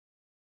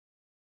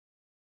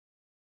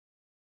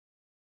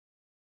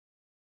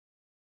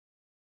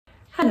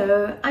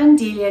Hello, I'm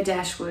Delia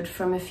Dashwood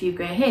from A Few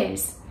Grey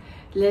Hairs.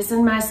 Liz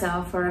and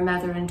myself are a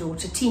mother and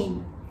daughter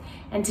team.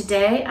 And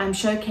today I'm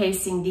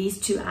showcasing these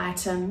two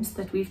items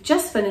that we've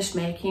just finished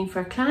making for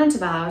a client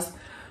of ours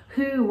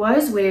who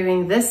was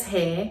wearing this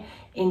hair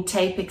in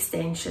tape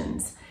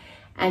extensions.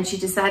 And she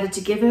decided to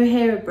give her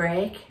hair a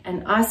break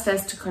and asked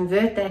us to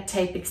convert that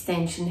tape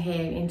extension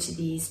hair into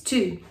these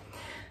two.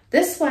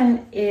 This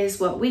one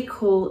is what we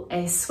call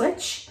a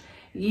switch.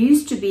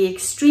 Used to be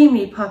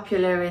extremely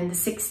popular in the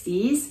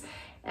 60s.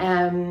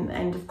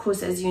 And of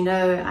course, as you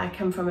know, I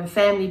come from a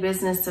family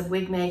business of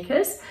wig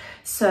makers.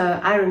 So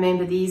I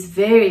remember these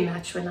very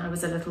much when I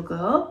was a little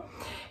girl.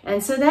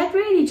 And so that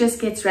really just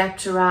gets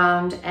wrapped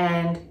around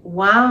and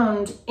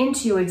wound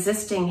into your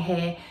existing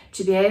hair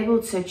to be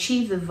able to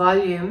achieve the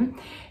volume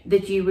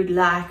that you would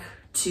like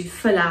to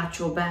fill out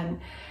your bun.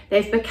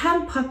 They've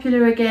become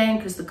popular again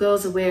because the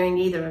girls are wearing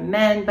either a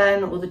man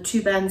bun or the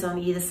two buns on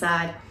either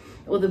side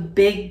or the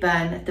big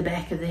bun at the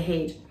back of the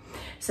head.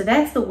 So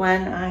that's the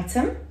one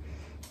item.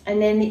 And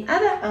then the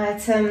other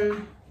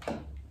item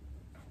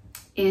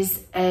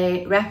is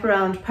a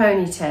wraparound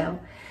ponytail.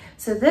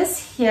 So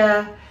this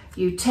here,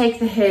 you take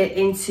the hair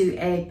into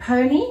a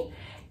pony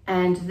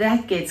and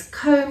that gets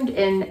combed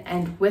in,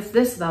 and with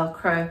this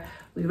Velcro,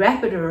 we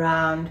wrap it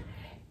around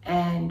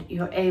and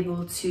you're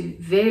able to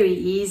very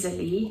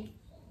easily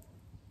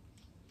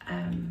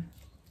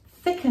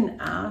thicken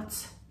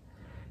out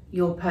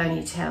your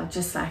ponytail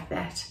just like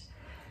that.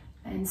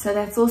 And so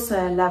that's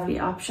also a lovely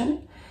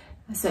option.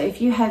 So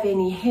if you have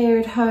any hair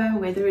at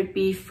home, whether it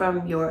be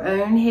from your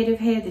own head of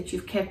hair that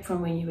you've kept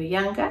from when you were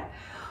younger,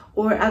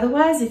 or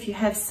otherwise if you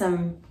have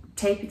some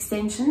tape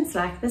extensions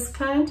like this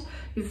client,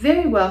 you're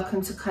very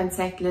welcome to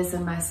contact Liz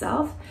and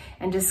myself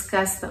and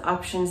discuss the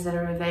options that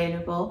are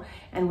available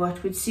and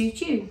what would suit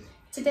you.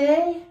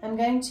 Today I'm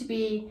going to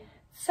be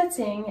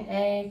fitting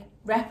a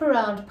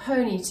wraparound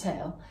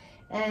ponytail,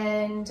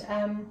 and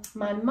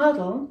my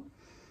model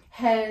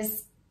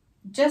has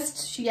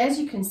as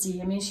you can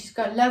see, I mean, she's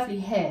got lovely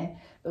hair,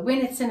 but when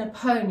it's in a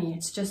pony,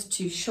 it's just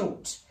too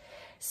short.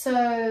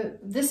 So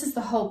this is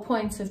the whole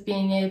point of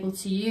being able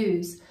to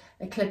use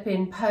a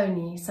clip-in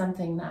pony,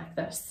 something like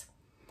this.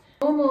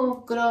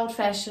 Normal, good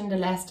old-fashioned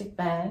elastic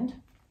band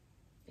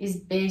is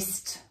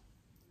best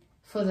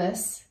for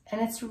this,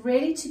 and it's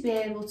ready to be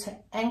able to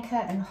anchor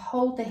and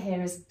hold the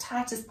hair as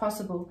tight as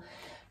possible,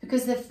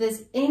 because if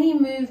there's any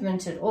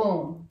movement at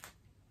all,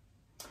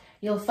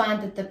 you'll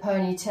find that the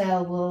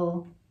ponytail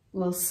will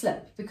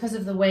slip because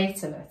of the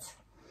weight of it.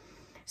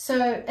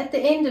 So at the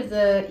end of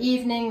the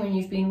evening, when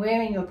you've been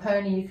wearing your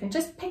pony, you can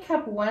just pick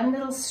up one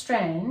little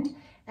strand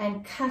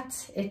and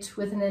cut it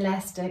with an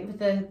elastic,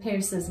 with a pair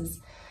of scissors,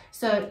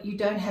 so you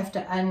don't have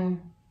to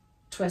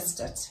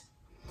untwist it.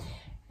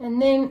 And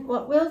then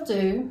what we'll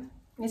do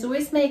is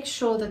always make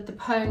sure that the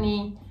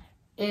pony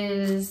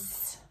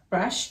is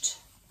brushed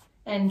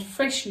and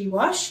freshly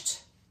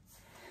washed.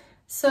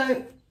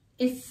 So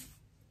if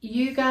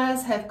you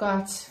guys have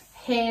got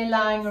hair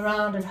lying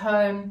around at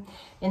home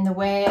in the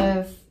way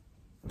of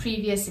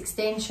previous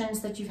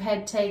extensions that you've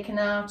had taken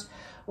out,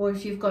 or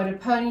if you've got a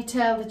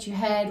ponytail that you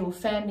had or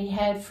family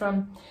had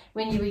from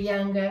when you were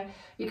younger,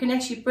 you can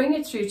actually bring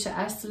it through to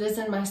us, Liz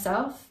and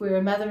myself. We're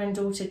a mother and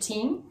daughter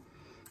team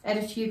at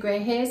A Few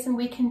Grey Hairs, and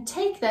we can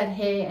take that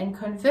hair and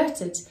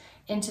convert it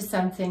into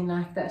something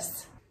like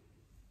this.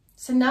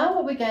 So now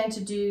what we're going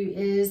to do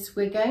is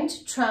we're going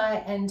to try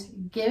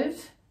and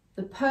give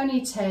the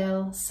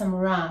ponytail some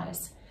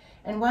rise.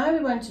 And why we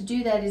want to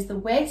do that is the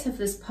weight of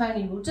this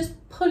pony will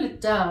just pull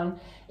it down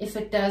if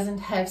it doesn't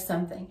have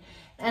something.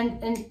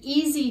 And an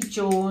easy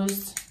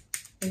jaws,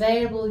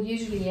 available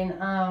usually in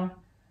our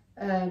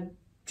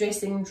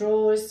dressing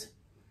drawers,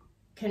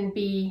 can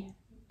be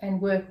and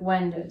work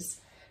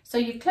wonders. So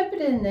you clip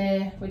it in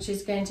there, which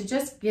is going to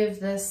just give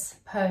this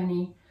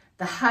pony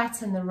the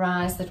height and the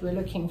rise that we're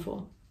looking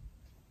for.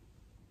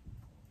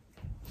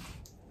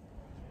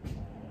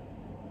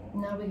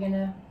 Now we're going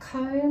to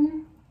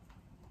comb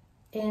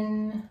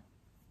in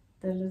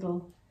the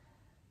little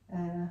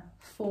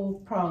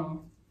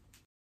 4-prong.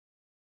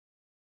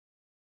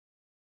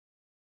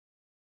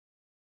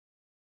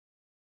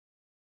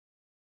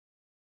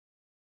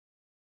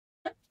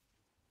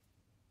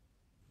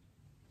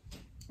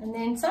 And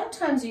then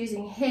sometimes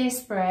using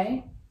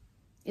hairspray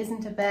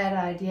isn't a bad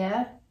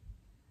idea,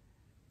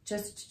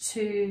 just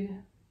to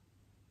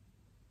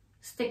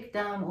stick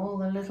down all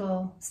the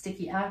little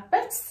sticky out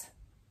bits.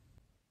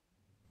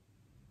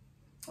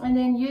 And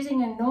then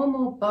using a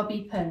normal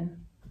bobby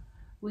pin,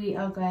 we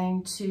are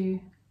going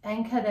to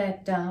anchor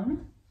that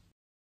down.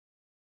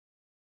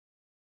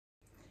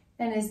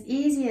 And as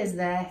easy as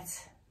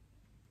that,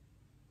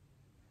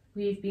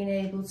 we've been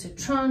able to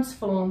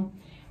transform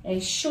a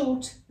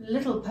short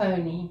little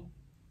pony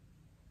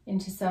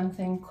into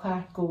something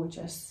quite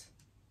gorgeous.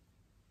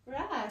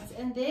 Right,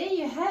 and there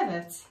you have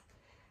it.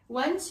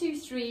 1, 2,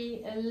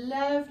 3, a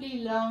lovely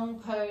long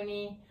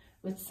pony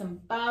with some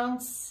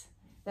bounce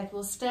that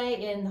will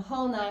stay in the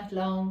whole night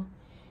long,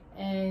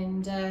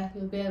 and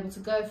you'll be able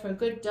to go for a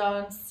good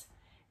dance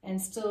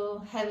and still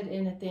have it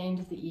in at the end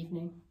of the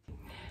evening.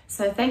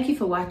 So thank you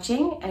for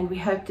watching, and we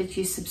hope that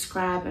you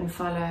subscribe and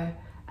follow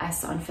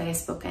us on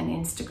Facebook and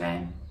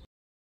Instagram.